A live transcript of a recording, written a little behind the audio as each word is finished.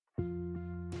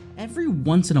Every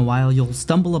once in a while, you'll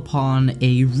stumble upon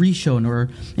a Rishon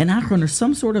or an Achron or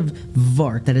some sort of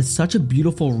Vart that is such a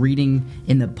beautiful reading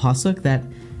in the Pasuk that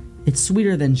it's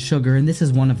sweeter than sugar, and this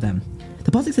is one of them.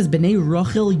 The Pasuk says, B'nei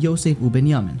Rachel, Yosef,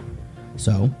 uBinyamin.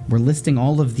 So, we're listing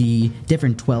all of the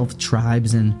different 12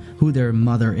 tribes and who their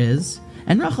mother is,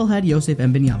 and Rachel had Yosef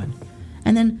and Binyamin.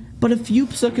 And then, but a few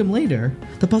psukim later,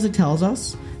 the Pasuk tells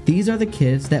us, these are the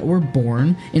kids that were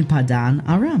born in Padan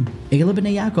Aram. Eila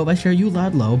b'nei Yaakov asher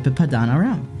yulad lo b'Padan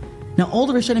Aram. Now, all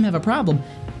the Rishonim have a problem.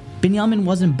 Binyamin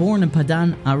wasn't born in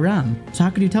Padan Aram. So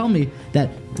how could you tell me that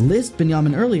list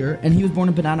Binyamin earlier and he was born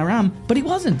in Padan Aram, but he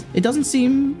wasn't? It doesn't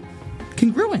seem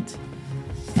congruent.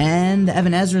 And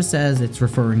Evan Ezra says it's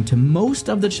referring to most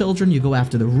of the children. You go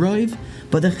after the Roiv,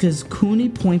 but the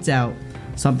Chizkuni points out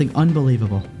something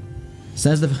unbelievable.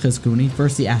 Says the Chizkuni,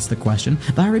 first he asks the question,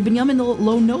 V'hari Binyamin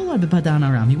lo nolad b'Padan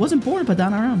Aram. He wasn't born in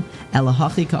Padan Aram.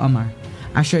 Elahachi ka'amar.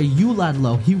 Asher yulad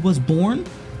lo. He was born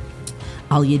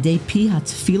al yedei pi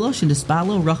hatfilo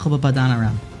shenispalo Rachel b'Padan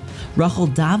Aram. Rachel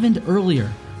davened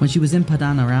earlier when she was in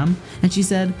Padan Aram, and she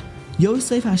said,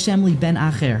 Yosef Hashem li ben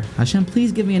acher. Hashem,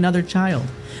 please give me another child.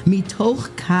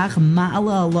 Mitoch kach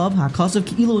ma'ala alav hakasav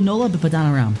ki'ilu nolad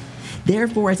b'Padan Aram.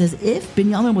 Therefore, it's as if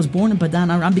Binyamin was born in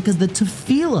Padan Aram because the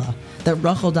tefillah that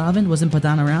Rachel davened was in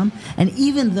Padan Aram, and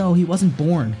even though he wasn't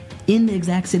born in the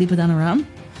exact city Padan Aram,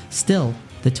 still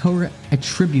the Torah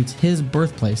attributes his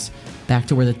birthplace back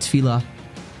to where the tefillah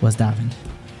was davened.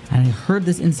 And I heard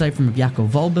this insight from Yaakov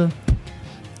Volbe,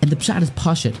 and the pshat is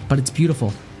pashut, but it's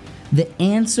beautiful. The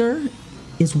answer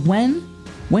is when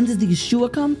does the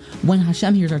Yeshua come? When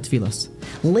Hashem hears our tefillos.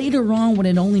 Later on, when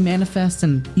it only manifests,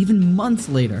 and even months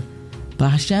later. But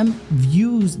Hashem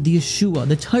views the Yeshua,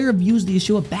 the Torah views the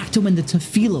Yeshua back to when the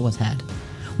tefillah was had.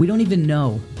 We don't even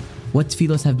know what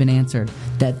tefillos have been answered,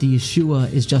 that the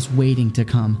Yeshua is just waiting to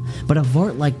come. But a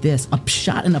vart like this, a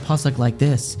pshat in a pasuk like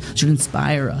this, should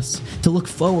inspire us to look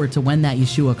forward to when that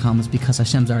Yeshua comes because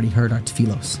Hashem's already heard our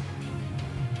tefillos.